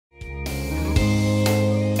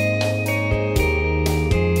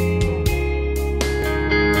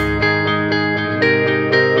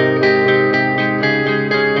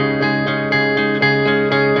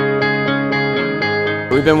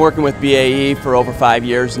We've been working with BAE for over 5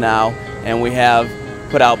 years now, and we have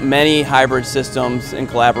put out many hybrid systems in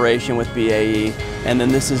collaboration with BAE, and then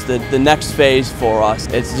this is the next phase for us.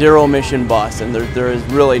 It's zero-emission bus, and there is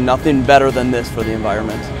really nothing better than this for the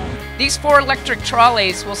environment. These 4 electric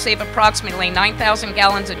trolleys will save approximately 9,000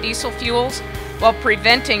 gallons of diesel fuels while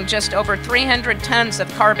preventing just over 300 tons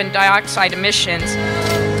of carbon dioxide emissions.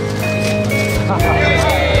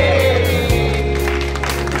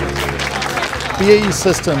 BAE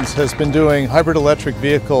Systems has been doing hybrid electric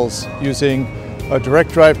vehicles using a direct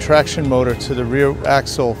drive traction motor to the rear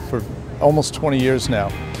axle for almost 20 years now.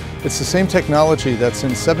 It's the same technology that's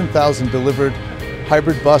in 7,000 delivered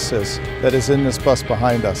hybrid buses that is in this bus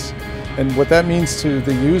behind us. And what that means to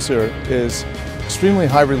the user is extremely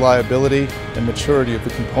high reliability and maturity of the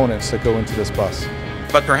components that go into this bus.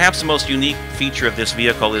 But perhaps the most unique feature of this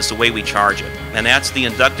vehicle is the way we charge it. And that's the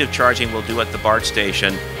inductive charging we'll do at the BART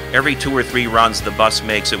station. Every 2 or 3 runs the bus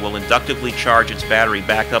makes, it will inductively charge its battery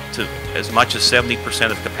back up to as much as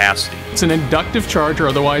 70% of capacity. It's an inductive charger,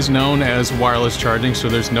 otherwise known as wireless charging, so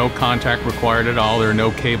there's no contact required at all. There are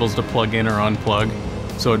no cables to plug in or unplug.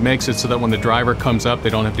 So it makes it so that when the driver comes up, they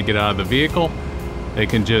don't have to get out of the vehicle. They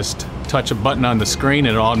can just touch a button on the screen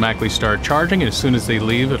and it'll automatically start charging, and as soon as they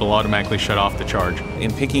leave, it'll automatically shut off the charge.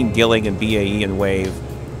 In picking Gillig and BAE and WAVE,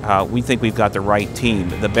 we think we've got the right team,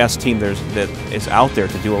 the best team that is out there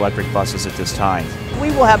to do electric buses at this time. We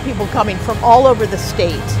will have people coming from all over the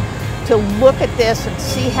state to look at this and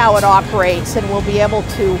see how it operates, and we'll be able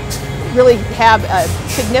to really have a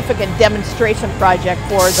significant demonstration project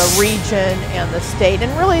for the region and the state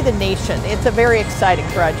and really the nation. It's a very exciting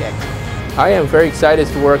project. I am very excited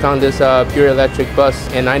to work on this pure electric bus,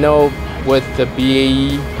 and I know with the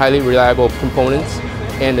BAE highly reliable components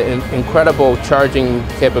and the incredible charging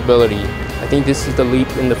capability, I think this is the leap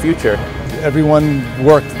in the future. Everyone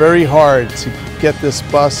worked very hard to get this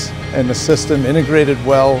bus and the system integrated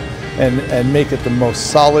well and make it the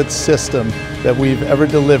most solid system that we've ever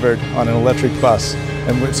delivered on an electric bus.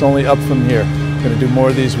 And it's only up from here. We're going to do more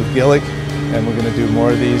of these with Gillig, and we're going to do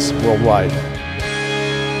more of these worldwide.